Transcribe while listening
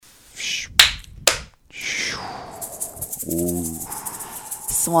Ooh.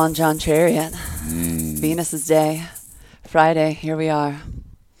 Swan John Chariot. Venus's Day. Friday. Here we are.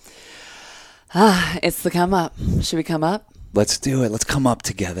 It's the come up. Should we come up? Let's do it. Let's come up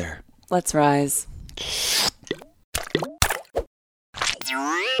together. Let's rise.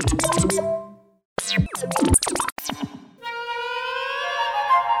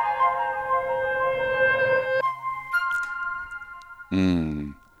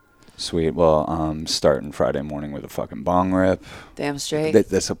 Sweet. Well, starting Friday morning with a fucking bong rip. Damn straight.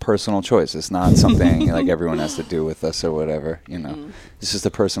 That's a personal choice. It's not something like everyone has to do with us or whatever. You know, It's just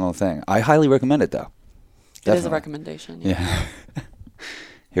a personal thing. I highly recommend it, though. It is a recommendation. Yeah.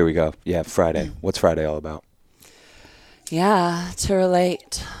 Here we go. Yeah, Friday. What's Friday all about? Yeah, to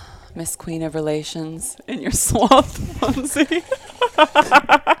relate, Miss Queen of Relations in your sloth onesie.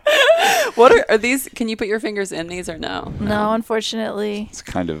 What are these? Can you put your fingers in these or no? No, unfortunately. It's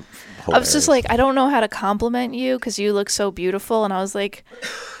kind of hilarious. I was just like, I don't know how to compliment you because you look so beautiful. And I was like,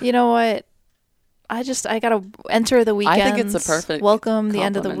 you know what? I got to enter the weekend. I think it's a perfect welcome the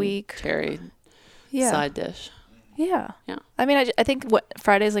end of the week. Cherry side dish. Yeah. Yeah. I mean, I think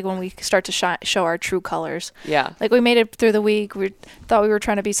Friday's like when we start to show our true colors. Yeah. Like we made it through the week. We thought we were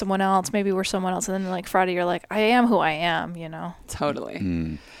trying to be someone else. Maybe we're someone else. And then like Friday, you're like, I am who I am, you know?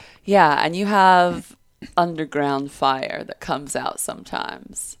 Totally. Yeah. And you have underground fire that comes out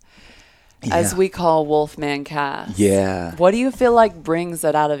sometimes. As we call Wolfman Cass. Yeah. What do you feel like brings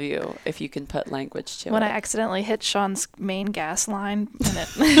that out of you, if you can put language to it? When I accidentally hit Sean's main gas line and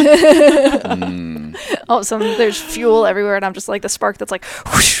it all of a sudden there's fuel everywhere and I'm just like the spark that's like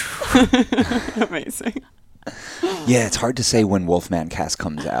whoosh. Amazing. Yeah, it's hard to say when Wolfman Cass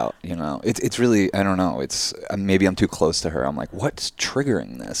comes out, you know. It's really, I don't know. It's maybe I'm too close to her. I'm like, what's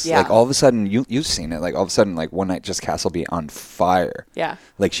triggering this? Yeah. Like all of a sudden, you've seen it. Like all of a sudden, like one night, just Cass will be on fire. Yeah.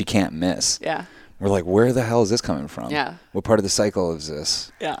 Like she can't miss. Yeah. We're like, where the hell is this coming from? Yeah. What part of the cycle is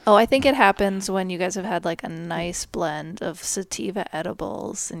this? Yeah. Oh, I think it happens when you guys have had like a nice blend of sativa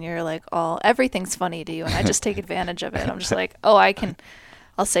edibles and you're like everything's funny to you and I just take advantage of it. I'm just like,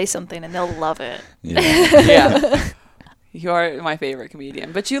 I'll say something and they'll love it. Yeah. Yeah. You're my favorite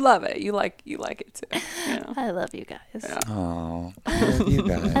comedian, but you love it. You like it too. You know? I love you guys. Yeah. Oh, I love you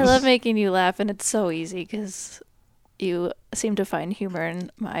guys. I love making you laugh and it's so easy because you seem to find humor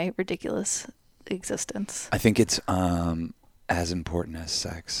in my ridiculous existence. I think it's as important as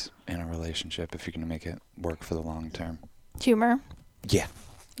sex in a relationship if you're going to make it work for the long term. Humor? Yeah.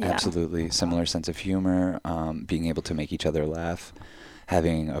 Yeah. Absolutely. Similar sense of humor, being able to make each other laugh,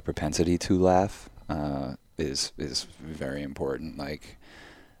 having a propensity to laugh is very important. Like,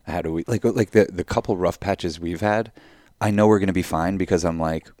 how do we like the couple rough patches we've had? I know we're going to be fine because I'm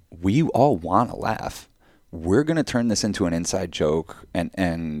like, we all want to laugh. We're going to turn this into an inside joke,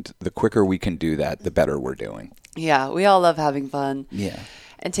 and the quicker we can do that, the better we're doing. Yeah, we all love having fun. Yeah.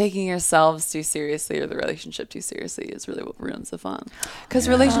 And taking yourselves too seriously or the relationship too seriously is really what ruins the fun. Because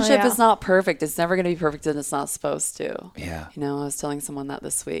relationship is not perfect. It's never going to be perfect and it's not supposed to. Yeah. You know, I was telling someone that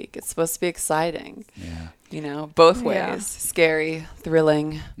this week. It's supposed to be exciting. Yeah. You know, both ways. Yeah. Scary,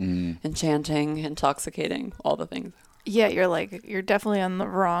 thrilling, enchanting, intoxicating, all the things. Yeah, you're definitely on the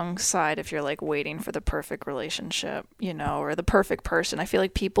wrong side if you're like waiting for the perfect relationship, you know, or the perfect person. I feel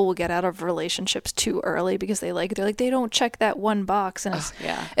like people will get out of relationships too early because they're like they don't check that one box. And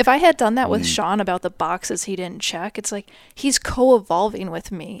if I had done that with Sean about the boxes he didn't check, it's like he's co-evolving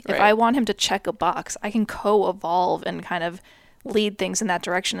with me. Right. If I want him to check a box, I can co-evolve and kind of lead things in that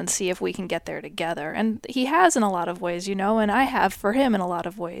direction and see if we can get there together. And he has in a lot of ways, you know, and I have for him in a lot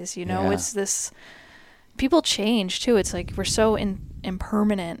of ways, you know. It's this. People change too. It's like we're so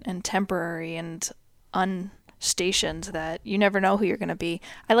impermanent and temporary and unstationed that you never know who you're going to be.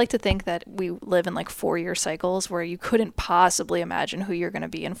 I like to think that we live in like 4-year cycles where you couldn't possibly imagine who you're going to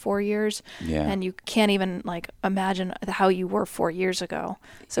be in 4 years. Yeah. And you can't even like imagine how you were 4 years ago.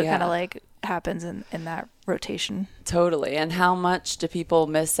 So it kind of like happens in that rotation. Totally. And how much do people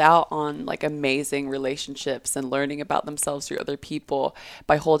miss out on like amazing relationships and learning about themselves through other people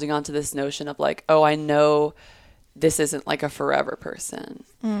by holding on to this notion of like, oh, I know this isn't like a forever person,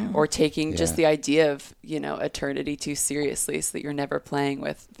 or taking just the idea of, you know, eternity too seriously so that you're never playing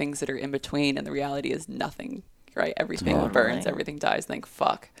with things that are in between. And the reality is nothing, right? Everything burns, everything dies. Think,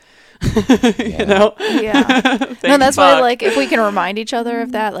 fuck. You know? Yeah. No, that's why like if we can remind each other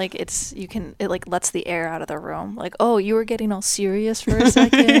of that, like it like lets the air out of the room. Like, oh, you were getting all serious for a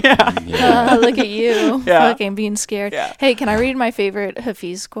second. Look at you, fucking being scared. Hey, can I read my favorite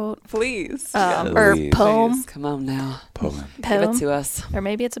Hafiz quote? Please. Or poem. Please. Come on now. Poem. Give it to us. Or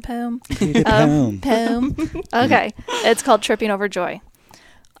maybe it's a poem. Poem. Poem. Okay. It's called Tripping Over Joy.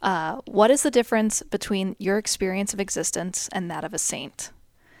 What is the difference between your experience of existence and that of a saint?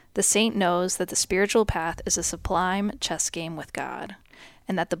 The saint knows that the spiritual path is a sublime chess game with God,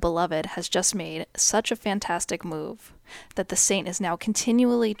 and that the beloved has just made such a fantastic move that the saint is now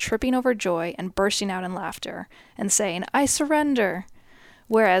continually tripping over joy and bursting out in laughter and saying, "I surrender."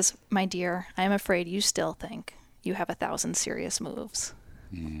 Whereas, my dear, I am afraid you still think you have 1,000 serious moves.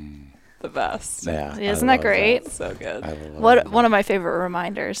 The best. Yeah. Isn't that great? So good. One of my favorite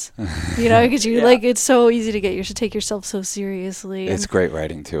reminders, because you like, it's so easy to take yourself so seriously. It's great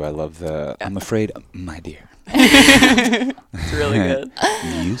writing too. I love I'm afraid, my dear. It's really good.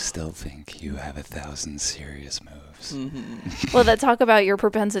 You still think you have 1,000 serious moves. Well, that talk about your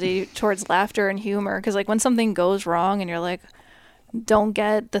propensity towards laughter and humor, because like when something goes wrong and you're like, don't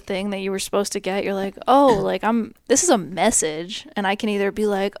get the thing that you were supposed to get, you're like, oh, like this is a message, and I can either be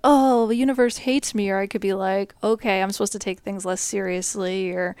like, oh, the universe hates me, or I could be like, okay, I'm supposed to take things less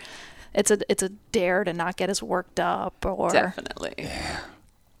seriously, or it's a dare to not get as worked up, or Definitely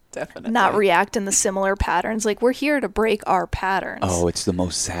not react in the similar patterns. Like, we're here to break our patterns. Oh, it's the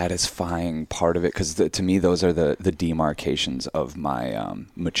most satisfying part of it, because to me those are the demarcations of my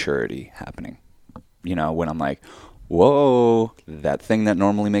maturity happening. When I'm like, whoa, that thing that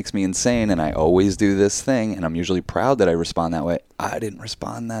normally makes me insane, and I always do this thing, and I'm usually proud that I respond that way. I didn't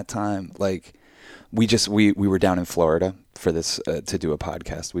respond that time. Like, we were down in Florida for this to do a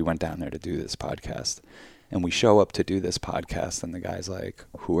podcast. We went down there to do this podcast, and we show up to do this podcast, and the guy's like,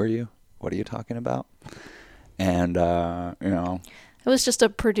 "Who are you? What are you talking about?" And it was just a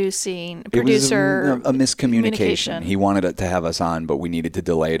producer. It was a miscommunication. He wanted to have us on, but we needed to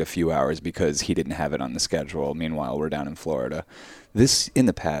delay it a few hours because he didn't have it on the schedule. Meanwhile, we're down in Florida. This, in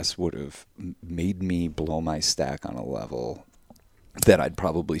the past, would have made me blow my stack on a level that I'd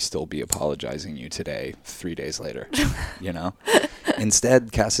probably still be apologizing you today, 3 days later.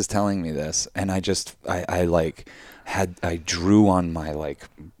 Instead, Cass is telling me this, and I drew on my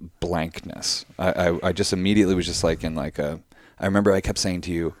blankness. I just immediately was just like in I remember I kept saying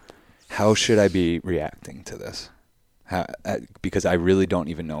to you, how should I be reacting to this? Because I really don't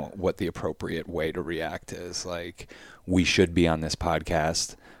even know what the appropriate way to react is. Like, we should be on this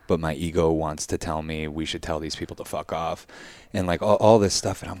podcast, but my ego wants to tell me we should tell these people to fuck off. And like all this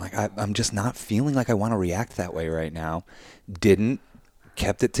stuff. And I'm like, I'm just not feeling like I want to react that way right now.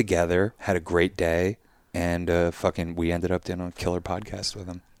 Kept it together, had a great day, and we ended up doing a killer podcast with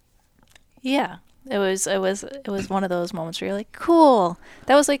him. Yeah. It was one of those moments where you're like, cool.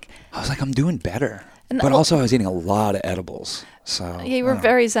 That was like, I was like, I'm doing better. But also I was eating a lot of edibles. So yeah, you were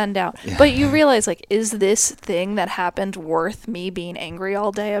very zenned out. Yeah. But you realize, like, is this thing that happened worth me being angry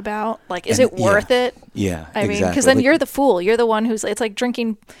all day about? Like, is it worth it? Yeah, I mean, because then you're the fool. You're the one who's, it's like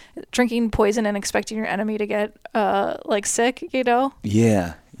drinking poison and expecting your enemy to get sick,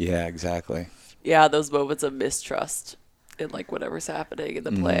 Yeah, exactly. Yeah, those moments of mistrust in whatever's happening in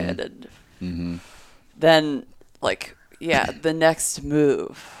the plan, and then the next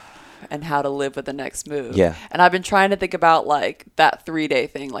move and how to live with the next move. Yeah. And I've been trying to think about that 3-day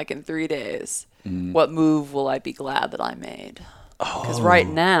thing, in 3 days, what move will I be glad that I made? Because right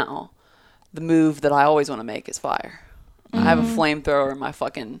now, the move that I always want to make is fire. I have a flamethrower in my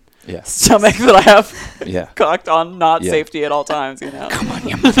fucking stomach that I have cocked on not safety at all times, Come on,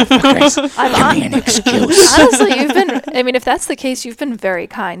 you motherfuckers. Give me an excuse. Honestly, if that's the case, you've been very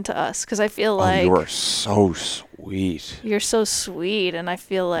kind to us, because I feel like... you are so sweet. You're so sweet, and I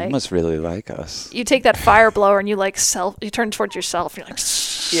feel like... You must really like us. You take that fire blower and you turn towards yourself, and you're like...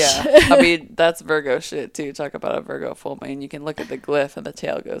 Yeah, I mean, that's Virgo shit, too. Talk about a Virgo full moon. You can look at the glyph and the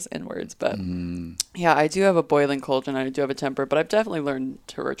tail goes inwards, but... Yeah, I do have a boiling cauldron, I do have a temper, but I've definitely learned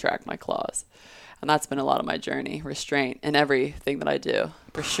to retract my claws. And that's been a lot of my journey. Restraint in everything that I do.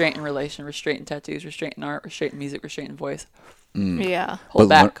 Restraint in relation, restraint in tattoos, restraint in art, restraint in music, restraint in voice. Yeah. Hold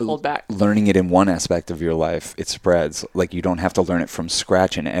back. Learning it in one aspect of your life, it spreads. Like, you don't have to learn it from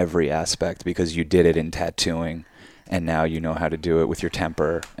scratch in every aspect, because you did it in tattooing, and now you know how to do it with your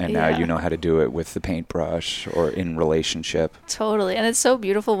temper, and now you know how to do it with the paintbrush or in relationship. Totally. And it's so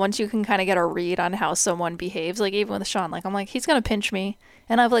beautiful once you can kind of get a read on how someone behaves. Like, even with Sean, I'm like, he's going to pinch me,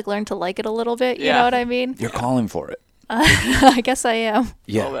 and I've learned to like it a little bit. You know what I mean? You're calling for it. I guess I am.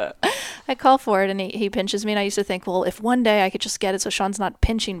 Yeah. I call for it, and he pinches me, and I used to think, well, if one day I could just get it so Sean's not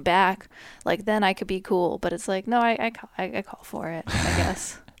pinching back, then I could be cool. But it's like, no, I call for it, I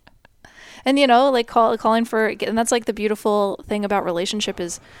guess. And, calling for, and that's the beautiful thing about relationship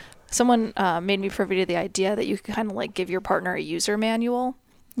is someone made me privy to the idea that you can kind of give your partner a user manual,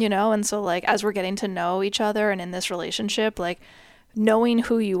 and so as we're getting to know each other and in this relationship, knowing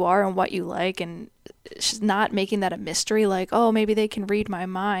who you are and what you like, and just not making that a mystery, like, oh, maybe they can read my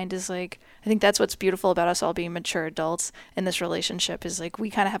mind, is like, I think that's what's beautiful about us all being mature adults in this relationship, is like we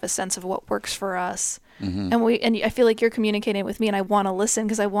kind of have a sense of what works for us. And I feel like you're communicating with me, and I want to listen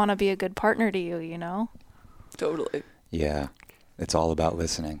because I want to be a good partner to you, you know? Totally. Yeah. It's all about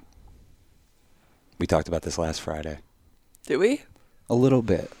listening. We talked about this last Friday. Did we? A little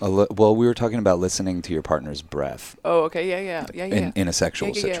bit. Well, we were talking about listening to your partner's breath. Oh, okay. Yeah. In a sexual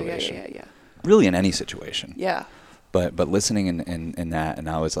Yeah. situation. Really in any situation. Yeah. But listening in that, and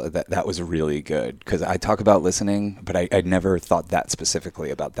I was that was really good, because I talk about listening, but I never thought that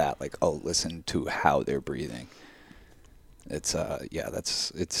specifically about that. Like, oh, listen to how they're breathing. It's I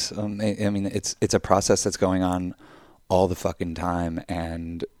mean, it's a process that's going on all the fucking time,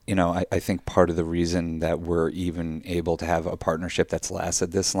 and you know, I think part of the reason that we're even able to have a partnership that's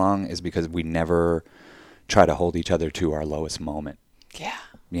lasted this long is because we never try to hold each other to our lowest moment. Yeah.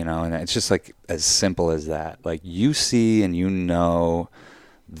 You know, and it's just like as simple as that. Like, you see and you know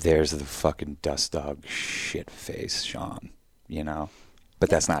there's the fucking dust dog shit face Sean, you know? But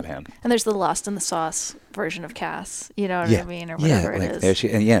that's not him. And there's the Lost in the Sauce version of Cass, you know what I mean, or whatever like, it is. There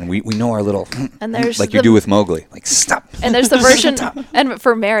she, and we know our little, And there's like you do with Mowgli, like, stop. And there's the version, and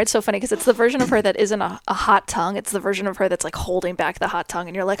for Mare, it's so funny because it's the version of her that isn't a hot tongue. It's the version of her that's like holding back the hot tongue.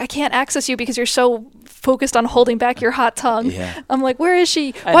 And you're like, I can't access you because you're so focused on holding back your hot tongue. Yeah. I'm like, where is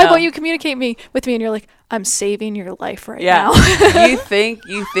she? I Why know. won't you communicate with me? And you're like, I'm saving your life right Yeah. now. you think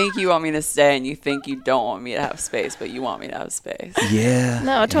you want me to stay, and you think you don't want me to have space, but you want me to have space. Yeah.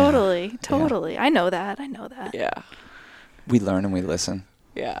 No, totally. I know that. Yeah. We learn and we listen.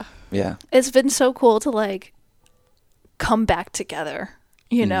 Yeah. Yeah. It's been so cool to like come back together,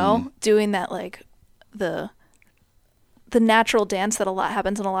 you know, doing that, like the natural dance that a lot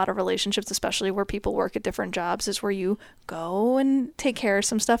happens in a lot of relationships, especially where people work at different jobs, is where you go and take care of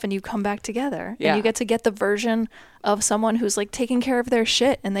some stuff and you come back together. Yeah. And you get the version of someone who's like taking care of their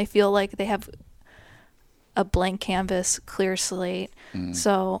shit and they feel like they have a blank canvas, clear slate.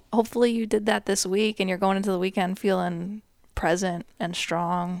 So hopefully you did that this week and you're going into the weekend feeling present and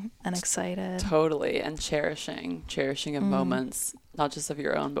strong and excited. Totally. And cherishing of moments, not just of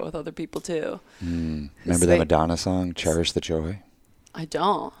your own, but with other people too. Remember that Madonna song, Cherish the Joy? I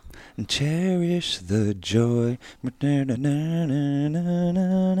don't. Cherish the joy. I don't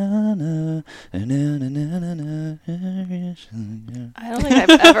think I've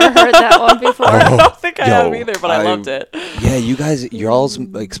ever heard that one before. I don't think I have Yo, either, but I loved it. Yeah, you guys, y'all's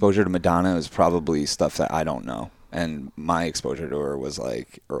exposure to Madonna is probably stuff that I don't know. And my exposure to her was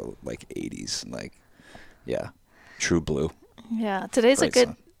like 80s. Like, yeah, True Blue. Yeah, today's Great a good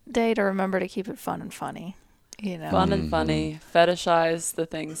song. day to remember to keep it fun and funny. You know, Fun and funny. Fetishize the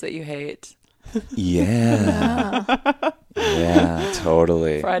things that you hate. Yeah. Yeah,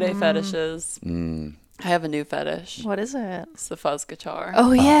 totally. Friday fetishes. Mm. I have a new fetish. What is it? It's the fuzz guitar.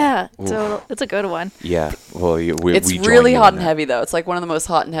 Oh yeah, oof. so it's a good one. Yeah. Well, It's we join really you hot in and that. heavy though. It's like one of the most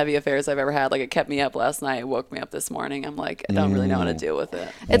hot and heavy affairs I've ever had. Like, it kept me up last night. It woke me up this morning. I'm like, I don't really know how to deal with it.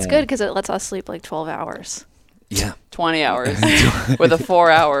 It's good because it lets us sleep like 12 hours. Yeah. 20 hours with a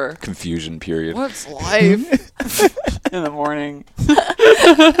 4-hour. Confusion period. What's life in the morning?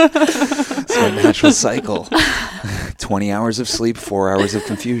 It's my natural cycle. 20 hours of sleep, 4 hours of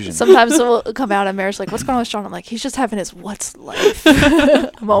confusion. Sometimes we'll come out and Mary's like, "What's going on with Sean?" I'm like, "He's just having his what's life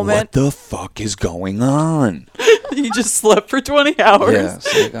moment." What the fuck is going on? You just slept for 20 hours. Yeah.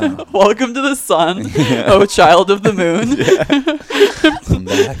 It's like, oh, Welcome to the sun, oh child of the moon. I'm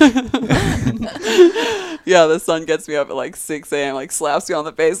back. Yeah, the sun gets me up at like 6 a.m., like slaps me on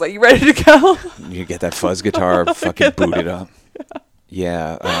the face, like, you ready to go? You get that fuzz guitar fucking booted up.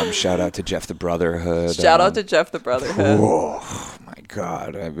 Yeah. Shout out to Jeff the Brotherhood. Shout out to Jeff the Brotherhood. Oh my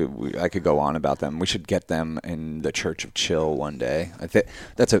God, I could go on about them. We should get them in the Church of Chill one day. I think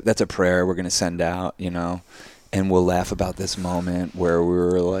that's a prayer we're gonna send out, you know, and we'll laugh about this moment where we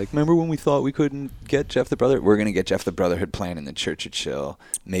were like, remember when we thought we couldn't get Jeff the Brotherhood? We're gonna get Jeff the Brotherhood playing in the Church of Chill,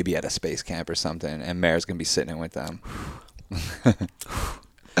 maybe at a space camp or something, and Mare's gonna be sitting in with them.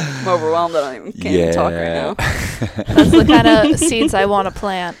 I'm overwhelmed. Can't even talk right now. That's the kind of seeds I want to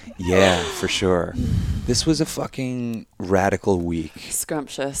plant. Yeah, for sure. This was a fucking radical week.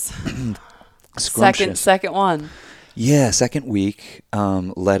 Scrumptious. Scrumptious. Second one. Yeah, second week.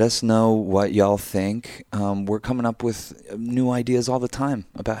 Let us know what y'all think. We're coming up with new ideas all the time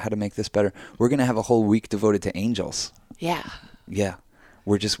about how to make this better. We're gonna have a whole week devoted to angels. Yeah. Yeah,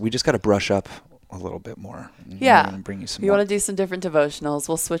 we just got to brush up a little bit more. Yeah. And bring you some You more. want to do some different devotionals?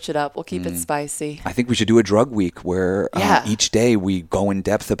 We'll switch it up. We'll keep it spicy. I think we should do a drug week where Yeah. each day we go in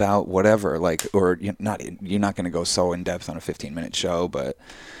depth about whatever, like, or you're not going to go so in depth on a 15-minute show, but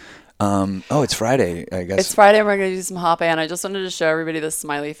it's Friday, I guess. It's Friday and we're going to do some Hape, and I just wanted to show everybody the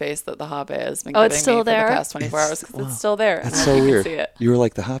smiley face that the Hape has been Oh, giving it's still me there? for the past 24 hours because it's still there. That's and so you weird. Can see it. You were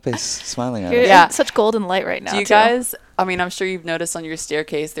like the Hape's smiling at You're us. Yeah. in such golden light right now. Do you too. guys, I mean, I'm sure you've noticed on your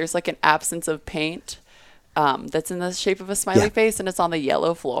staircase, there's like an absence of paint that's in the shape of a smiley Yeah. face, and it's on the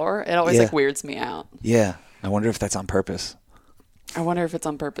yellow floor. It always Yeah. like weirds me out. Yeah. I wonder if that's on purpose. I wonder if it's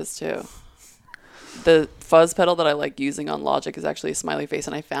on purpose too. The fuzz pedal that I like using on Logic is actually a smiley face,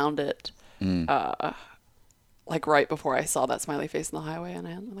 and I found it like right before I saw that smiley face in the highway, and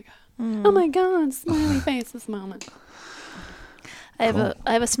I'm like, oh my god, smiley face this moment. I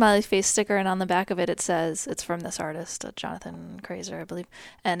have a smiley face sticker, and on the back of it, it says, it's from this artist, Jonathan Kraser, I believe,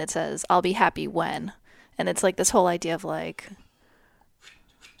 and it says, "I'll be happy when," and it's like this whole idea of like,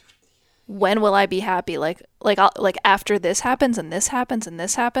 when will I be happy? Like after this happens and this happens and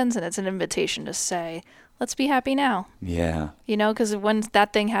this happens, and it's an invitation to say, let's be happy now. Yeah. You know, because when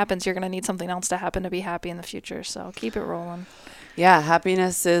that thing happens, you're gonna need something else to happen to be happy in the future. So keep it rolling. Yeah,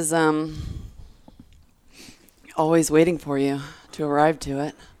 happiness is always waiting for you to arrive to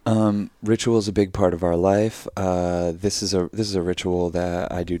it. Ritual is a big part of our life. This is a ritual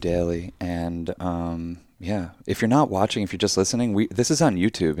that I do daily, and yeah. If you're not watching, if you're just listening, this is on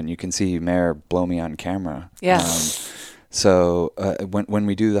YouTube, and you can see Mayor blow me on camera. Yeah. So when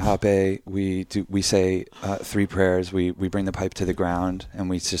we do the Hape, we say 3 prayers. We bring the pipe to the ground, and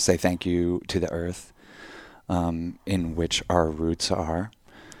we just say thank you to the earth, in which our roots are,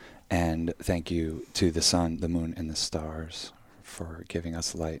 and thank you to the sun, the moon, and the stars for giving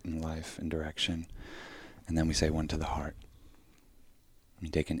us light and life and direction. And then we say one to the heart. You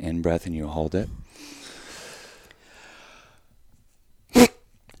take an in breath and you hold it.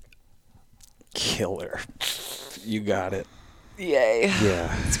 Killer. You got it. Yay.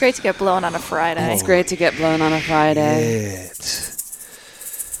 Yeah. It's great to get blown on a Friday. It's great to get blown on a Friday. It.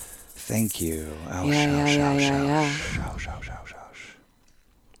 Thank you. Oh, Yeah. Ouch.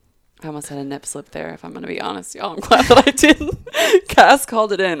 I almost had a nip slip there, if I'm going to be honest, y'all. I'm glad that I didn't. Cass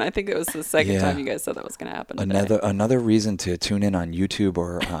called it in. I think it was the second time you guys said that was going to happen today. Another reason to tune in on YouTube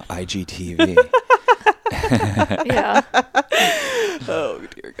or IGTV. Yeah. Oh,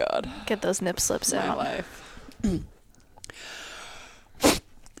 dear God. Get those nip slips My out. life.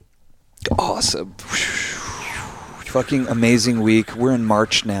 Awesome. Fucking amazing week. We're in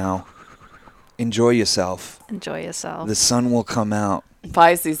March now. Enjoy yourself. Enjoy yourself. The sun will come out.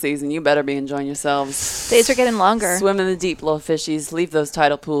 Pisces season, you better be enjoying yourselves. Days are getting longer. Swim in the deep, little fishies. Leave those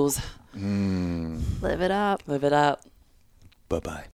tidal pools. Live it up. Live it up. Bye-bye.